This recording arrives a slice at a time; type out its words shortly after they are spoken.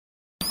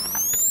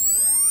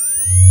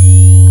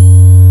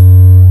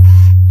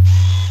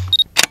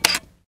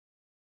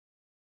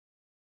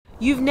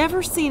You've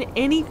never seen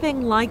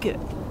anything like it.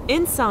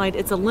 Inside,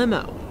 it's a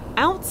limo.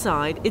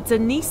 Outside, it's a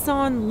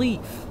Nissan Leaf.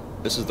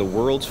 This is the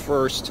world's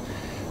first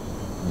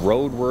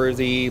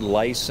roadworthy,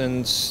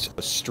 licensed,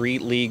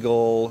 street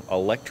legal,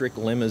 electric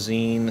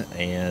limousine,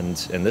 and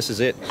this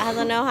is it. I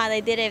don't know how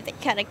they did it, if they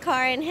cut a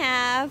car in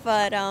half,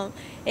 but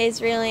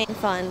it's really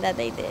fun that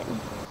they did.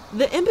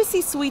 The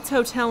Embassy Suites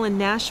Hotel in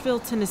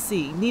Nashville,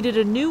 Tennessee needed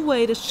a new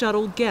way to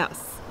shuttle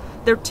guests.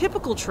 Their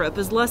typical trip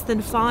is less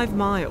than 5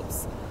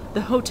 miles.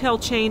 The hotel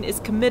chain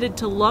is committed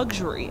to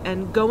luxury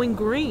and going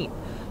green,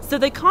 so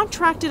they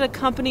contracted a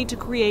company to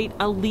create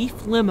a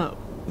Leaf limo.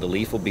 The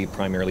Leaf will be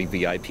primarily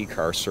VIP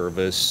car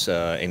service,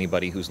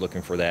 anybody who's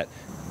looking for that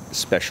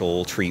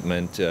special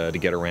treatment to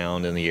get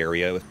around in the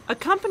area. A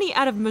company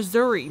out of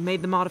Missouri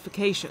made the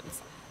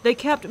modifications. They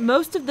kept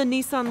most of the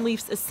Nissan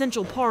Leaf's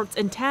essential parts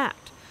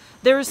intact.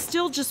 There is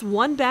still just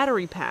one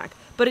battery pack,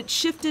 but it's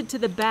shifted to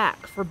the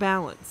back for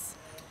balance.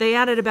 They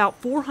added about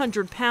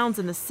 400 pounds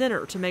in the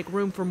center to make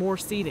room for more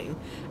seating,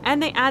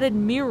 and they added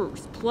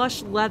mirrors,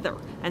 plush leather,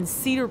 and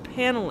cedar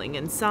paneling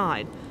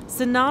inside,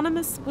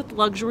 synonymous with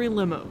luxury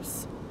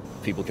limos.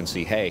 People can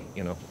see, hey,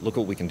 look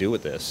what we can do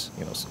with this.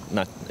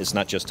 It's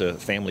not just a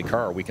family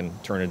car. We can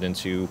turn it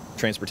into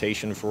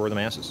transportation for the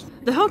masses.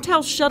 The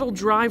hotel shuttle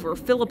driver,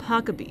 Philip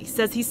Huckabee,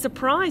 says he's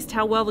surprised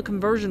how well the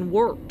conversion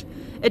worked.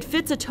 It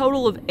fits a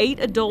total of 8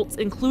 adults,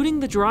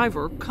 including the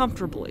driver,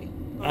 comfortably.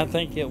 I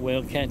think it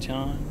will catch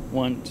on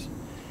once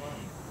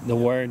the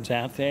word's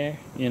out there.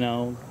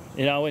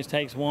 It always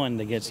takes one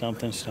to get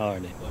something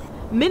started.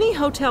 Many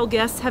hotel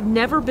guests have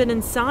never been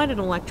inside an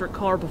electric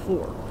car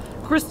before.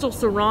 Crystal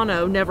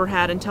Serrano never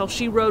had until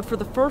she rode for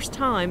the first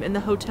time in the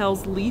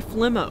hotel's Leaf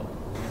limo.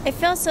 It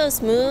felt so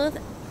smooth.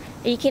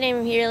 You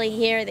couldn't really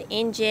hear the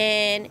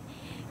engine,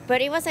 but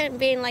it wasn't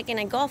being like in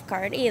a golf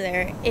cart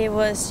either. It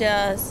was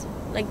just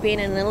like being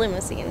in a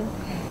limousine.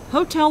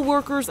 Hotel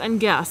workers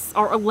and guests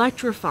are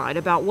electrified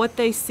about what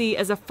they see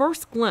as a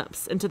first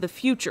glimpse into the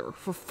future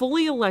for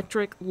fully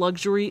electric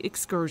luxury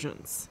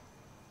excursions.